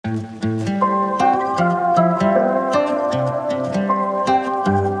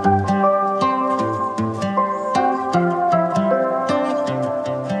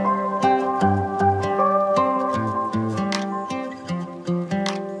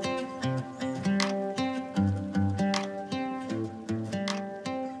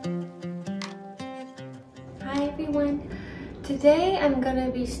Today I'm gonna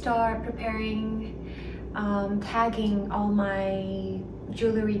be preparing tagging all my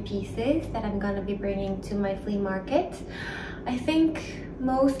jewelry pieces that I'm gonna be bringing to my flea market. I think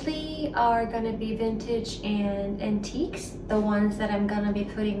mostly are gonna be vintage and antiques, the ones that I'm gonna be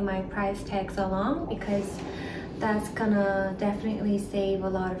putting my price tags along, because that's gonna definitely save a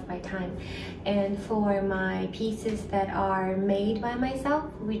lot of my time. And for my pieces that are made by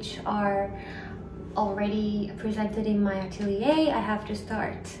myself, which are already presented in my atelier, I have to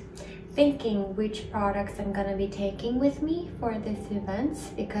start thinking which products I'm gonna be taking with me for this event,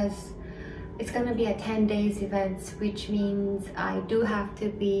 because it's gonna be a 10 days event, which means I do have to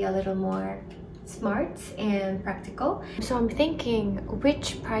be a little more smart and practical. So I'm thinking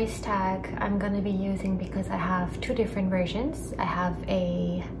which price tag I'm gonna be using, because I have two different versions. I have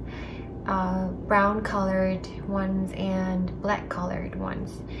a brown colored ones and black colored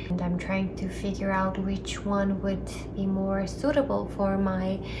ones, and I'm trying to figure out which one would be more suitable for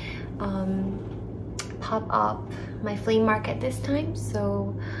my pop-up, my flea market this time.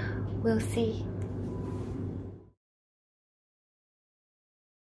 So we'll see.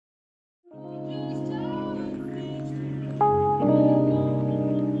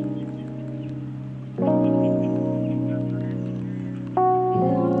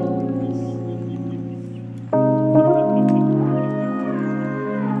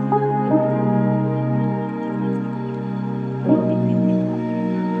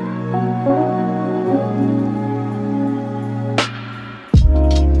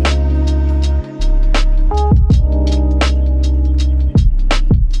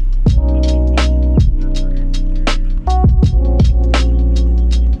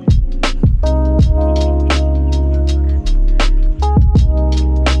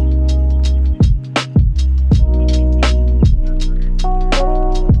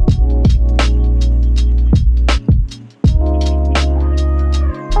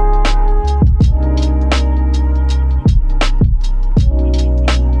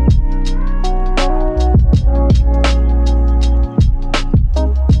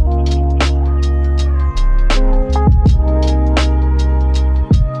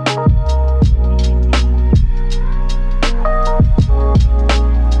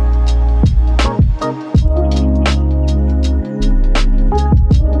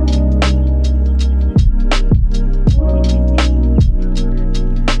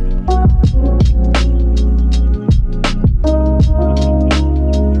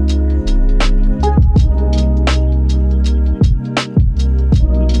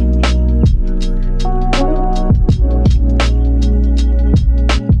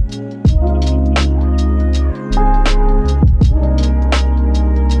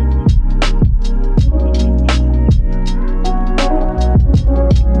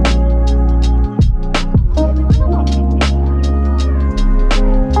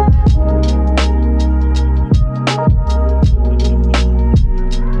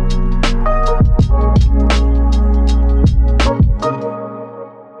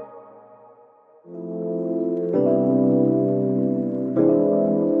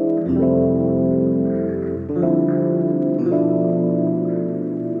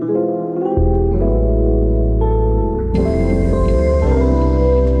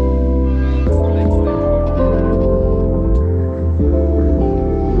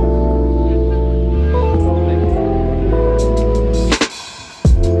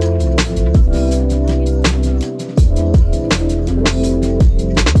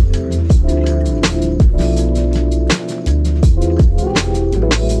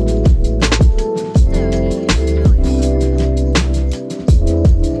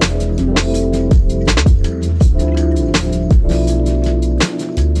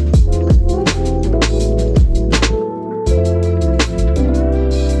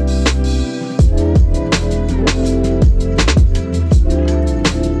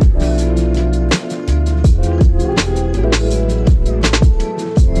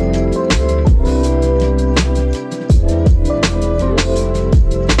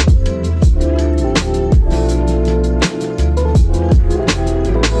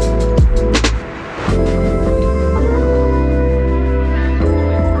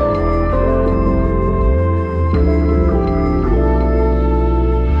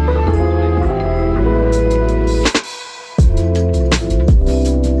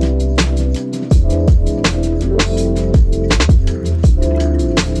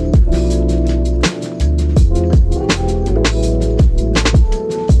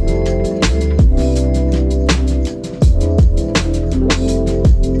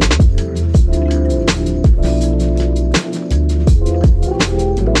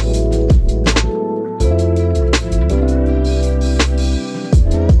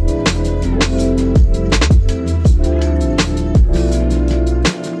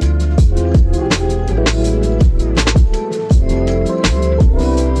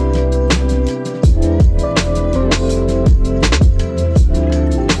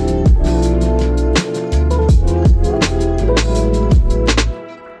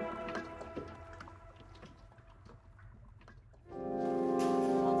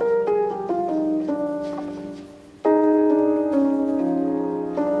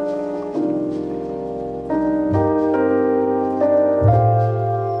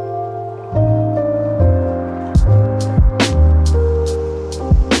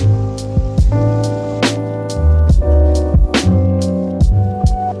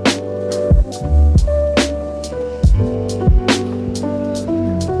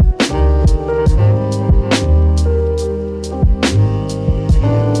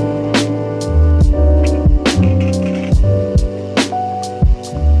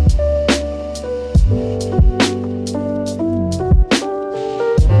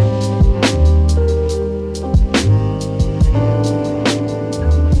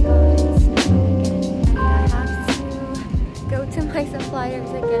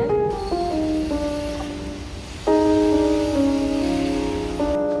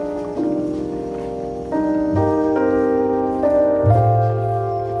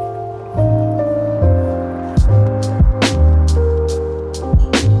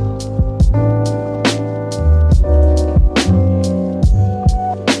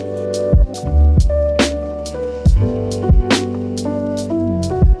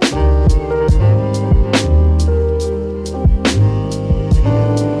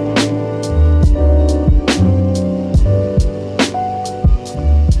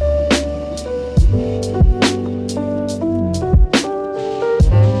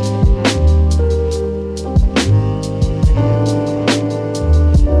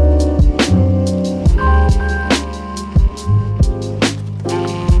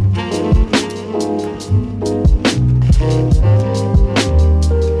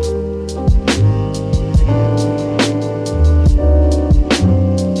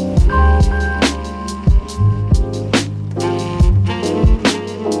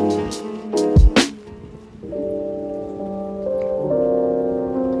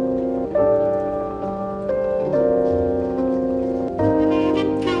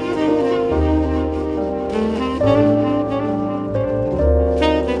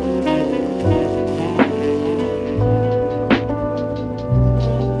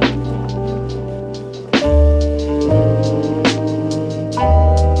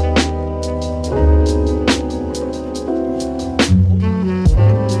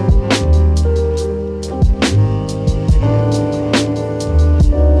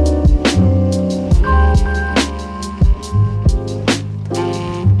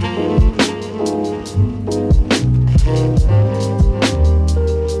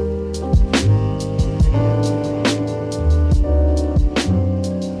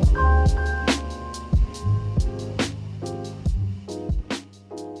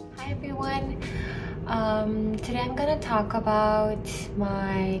 about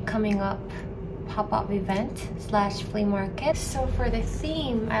my coming up pop-up event slash flea market. So for the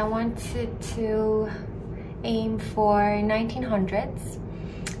theme, I wanted to aim for 1900s.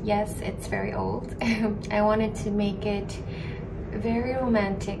 Yes, it's very old. I wanted to make it very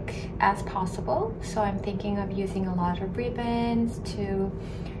romantic as possible, so I'm thinking of using a lot of ribbons to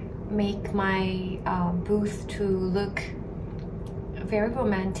make my booth to look very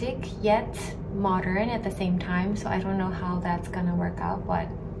romantic yet modern at the same time. So I don't know how that's gonna work out, but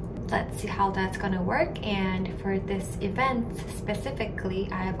let's see how that's gonna work. And for this event specifically,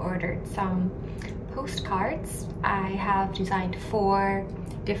 I have ordered some postcards. I have designed 4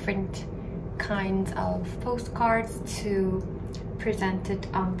 different kinds of postcards to present it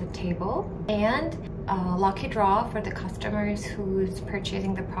on the table, and a lucky draw for the customers who's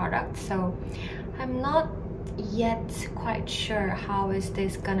purchasing the product. So I'm not yet quite sure how is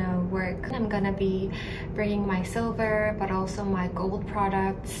this gonna work. I'm gonna be bringing my silver but also my gold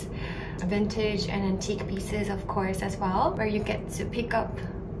products, vintage and antique pieces of course as well, where you get to pick up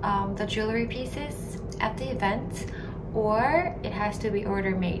the jewelry pieces at the event, or it has to be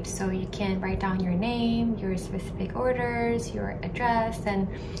order made, so you can write down your name, your specific orders, your address, and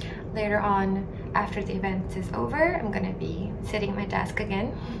later on after the event is over, I'm gonna be sitting at my desk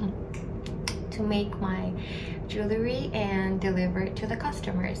again to make my jewelry and deliver it to the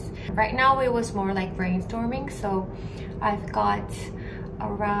customers. Right now it was more like brainstorming, so I've got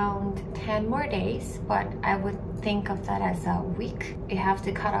around 10 more days, but I would think of that as a week. You have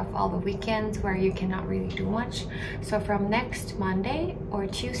to cut off all the weekends where you cannot really do much. So from next Monday or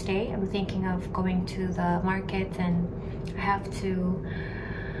Tuesday, I'm thinking of going to the market, and I have to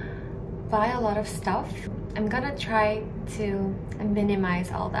buy a lot of stuff. I'm gonna try to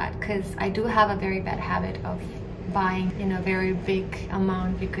minimize all that, because I do have a very bad habit of buying in a very big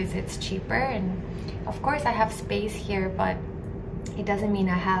amount because it's cheaper, and of course I have space here, but it doesn't mean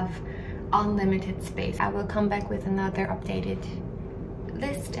I have unlimited space. I will come back with another updated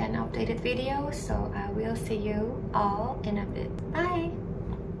list and updated video, so I will see you all in a bit. Bye!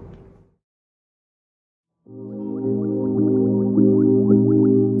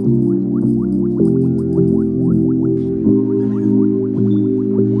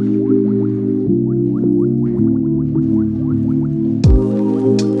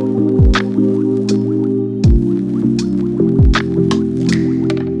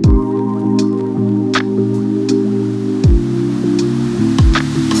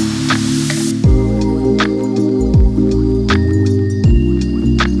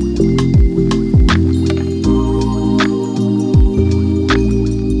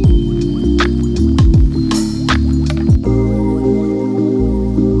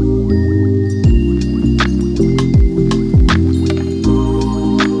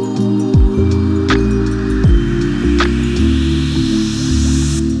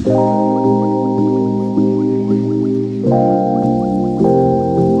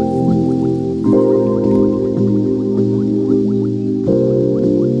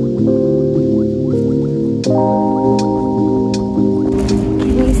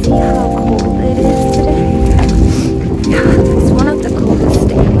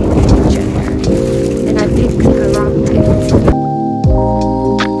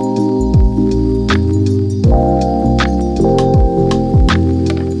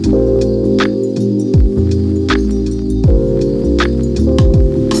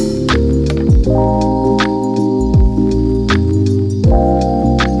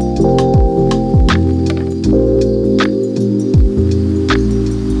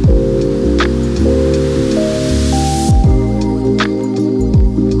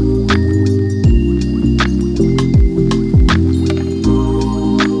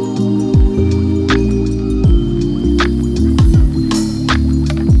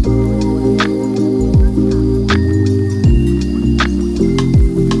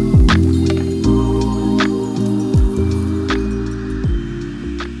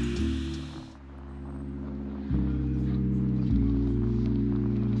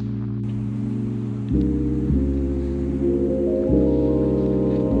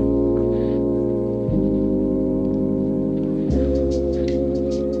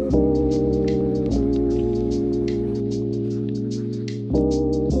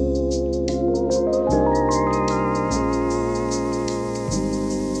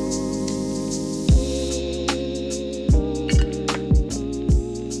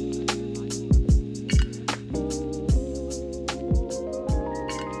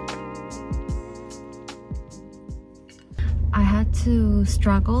 to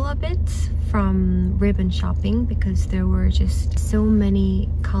struggle a bit from ribbon shopping because there were just so many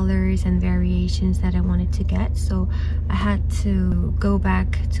colors and variations that I wanted to get. So I had to go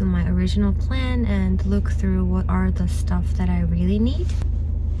back to my original plan and look through what are the stuff that I really need.